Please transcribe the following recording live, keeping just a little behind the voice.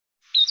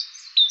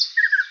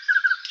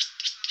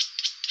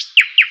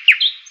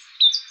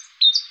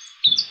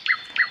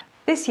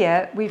This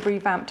year we've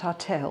revamped our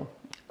till.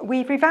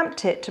 We've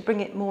revamped it to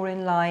bring it more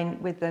in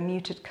line with the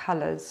muted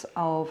colours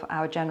of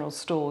our general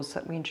stores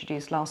that we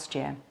introduced last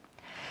year.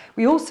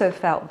 We also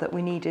felt that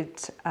we needed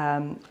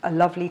a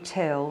lovely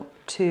till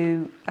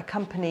to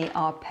accompany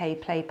our Pay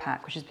Play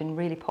pack, which has been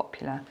really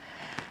popular.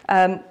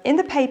 In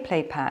the Pay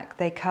Play pack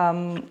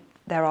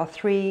there are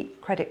 3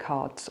 credit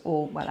cards,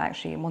 or well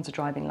actually one's a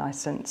driving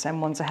licence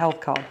and one's a health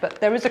card, but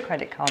there is a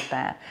credit card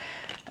there.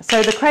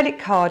 So the credit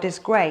card is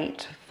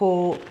great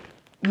for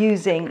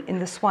using in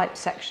the swipe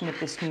section of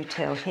this new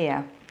till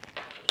here.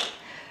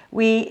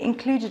 We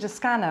included a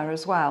scanner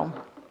as well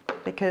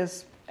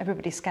because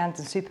everybody scans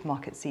in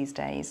supermarkets these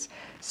days.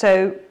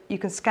 So you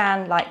can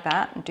scan like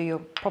that and do your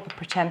proper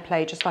pretend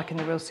play just like in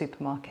the real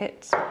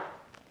supermarkets.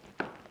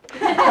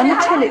 On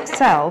the till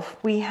itself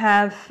we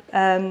have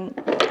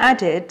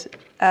added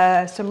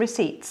some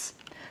receipts.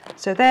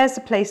 So there's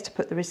the place to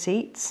put the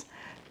receipts.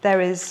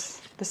 There is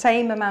the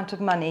same amount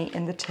of money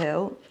in the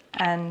till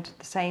and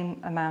the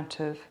same amount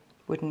of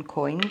wooden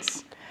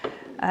coins.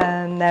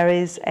 There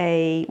is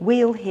a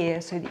wheel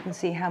here so that you can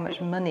see how much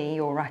money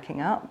you're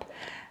racking up.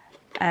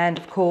 And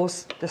of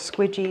course, the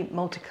squidgy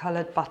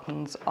multicoloured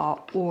buttons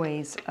are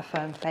always a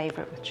firm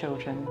favourite with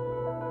children.